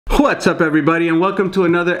What's up, everybody, and welcome to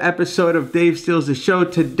another episode of Dave Steals the Show.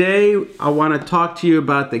 Today I want to talk to you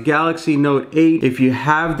about the Galaxy Note 8. If you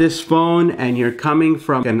have this phone and you're coming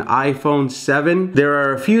from an iPhone 7, there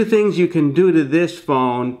are a few things you can do to this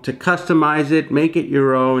phone to customize it, make it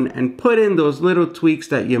your own, and put in those little tweaks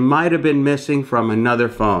that you might have been missing from another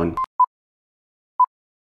phone.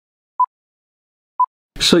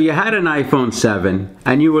 So you had an iPhone 7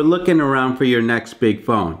 and you were looking around for your next big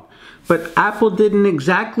phone. But Apple didn't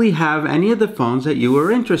exactly have any of the phones that you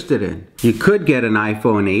were interested in. You could get an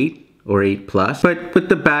iPhone 8 or 8 Plus, but with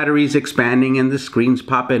the batteries expanding and the screens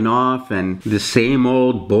popping off and the same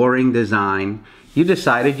old boring design, you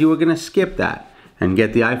decided you were going to skip that and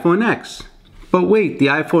get the iPhone X. But wait, the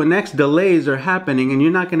iPhone X delays are happening and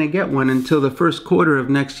you're not going to get one until the first quarter of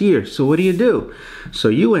next year. So what do? So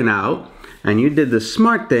you went out and you did the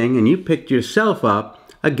smart thing and you picked yourself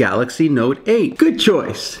up a Galaxy Note 8. Good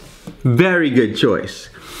choice. Very good choice.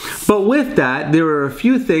 But with that, there are a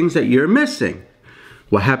few things that you're missing.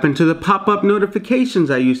 What happened to the pop-up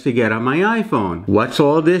notifications I used to get on my iPhone? What's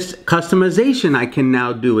all this customization I can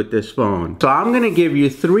now do with this phone? So I'm going to give you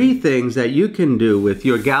 3 things that you can do with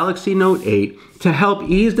your Galaxy Note 8 to help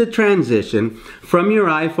ease the transition from your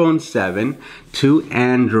iPhone 7 to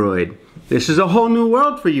Android. This is a whole new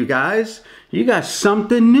world for you guys. You got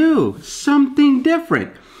something new, something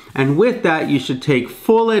different. And with that, you should take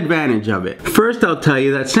full advantage of it. First, I'll tell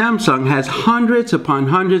you that Samsung has hundreds upon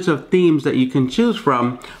hundreds of themes that you can choose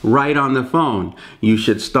from right on the phone. You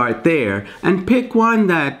should start there and pick one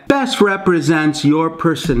that best represents your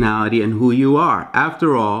personality and who you are.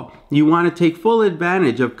 After all, you want to take full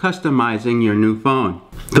advantage of customizing your new phone.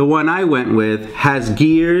 The one I went with has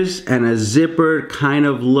gears and a zipper kind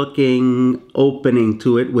of looking opening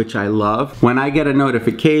to it, which I love. When I get a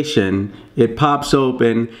notification, it pops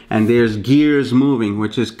open and there's gears moving,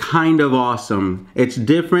 which is kind of awesome. It's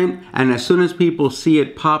different, and as soon as people see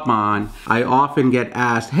it pop on, I often get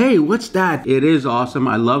asked, hey, what's that? It is awesome.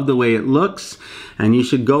 I love the way it looks, and you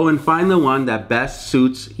should go and find the one that best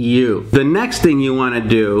suits you. The next thing you want to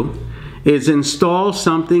do is install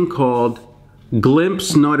something called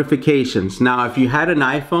Glimpse notifications. Now, if you had an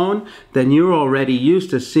iPhone, then you're already used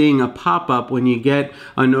to seeing a pop-up when you get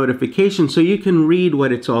a notification, so you can read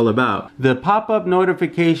what it's all about. The pop-up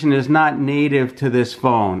notification is not native to this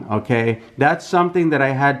phone, okay? That's something that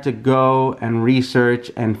I had to go and research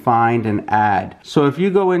and find and add. So if you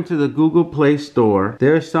go into the Google Play Store,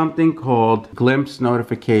 there's something called Glimpse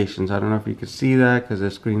notifications. I don't know if you can see that because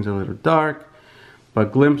the screen's a little dark.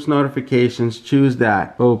 But Glimpse notifications, choose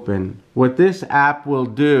that, open. What this app will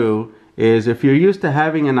do is, if you're used to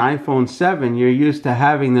having an iPhone 7, you're used to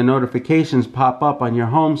having the notifications pop up on your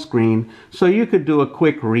home screen, so you could do a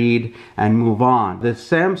quick read and move on. The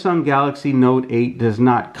Samsung Galaxy Note 8 does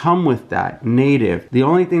not come with that native. The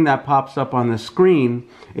only thing that pops up on the screen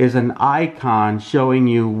is an icon showing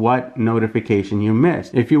you what notification you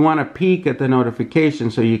missed. If you want to peek at the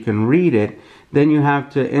notification so you can read it, then you have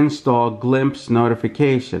to install Glimpse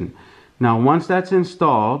notification. Now, once that's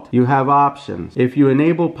installed, you have options. If you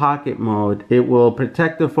enable pocket mode, it will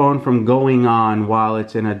protect the phone from going on while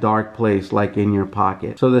it's in a dark place, like in your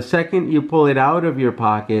pocket. So the second you pull it out of your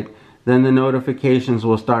pocket, then the notifications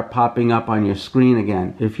will start popping up on your screen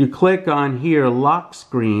again. If you click on here, lock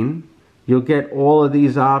screen, you'll get all of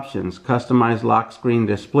these options. Customize lock screen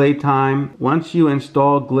display time. Once you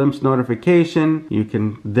install Glimpse notification, you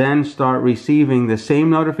can then start receiving the same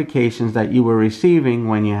notifications that you were receiving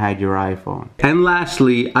when you had your iPhone. And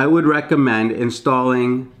lastly, I would recommend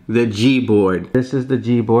installing the Gboard. This is the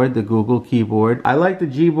Gboard, the Google keyboard. I like the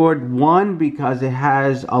Gboard, one, because it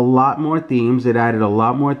has a lot more themes. It added a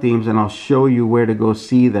lot more themes, and I'll show you where to go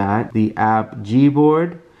see that. The app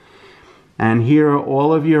Gboard. And here are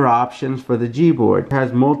all of your options for the Gboard. It has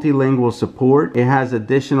multilingual support. It has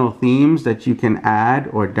additional themes that you can add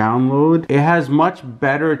or download. It has much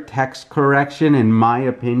better text correction, in my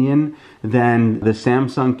opinion, than the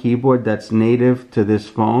Samsung keyboard that's native to this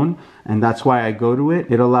phone. And that's why I go to it.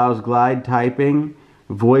 It allows glide typing,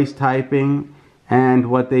 voice typing, and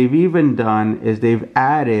what they've even done is they've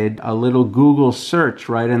added a little Google search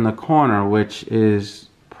right in the corner, which is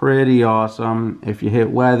pretty awesome. If you hit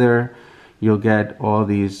weather, you'll get all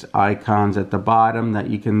these icons at the bottom that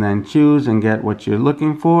you can then choose and get what you're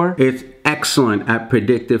looking for. It's excellent at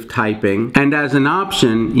predictive typing. And as an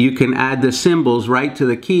option, you can add the symbols right to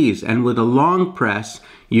the keys. And with a long press,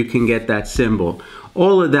 you can get that symbol.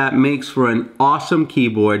 All of that makes for an awesome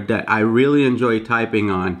keyboard that I really enjoy typing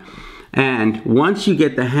on. And once you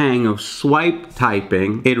get the hang of swipe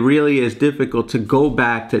typing, it really is difficult to go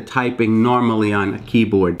back to typing normally on a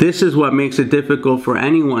keyboard. This is what makes it difficult for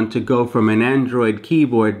anyone to go from an Android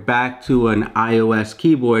keyboard back to an iOS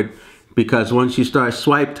keyboard, because once you start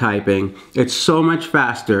swipe typing, it's so much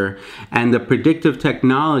faster, and the predictive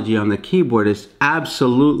technology on the keyboard is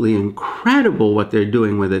absolutely incredible what they're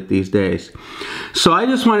doing with it these days. So I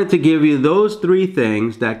just wanted to give you those 3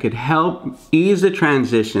 things that could help ease the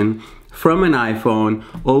transition from an iPhone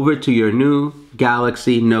over to your new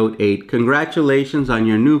Galaxy Note 8. Congratulations on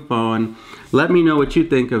your new phone. Let me know what you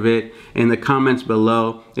think of it in the comments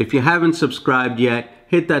below. If you haven't subscribed yet,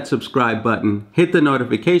 hit that subscribe button, hit the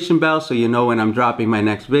notification bell so you know when I'm dropping my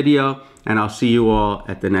next video, and I'll see you all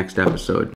at the next episode.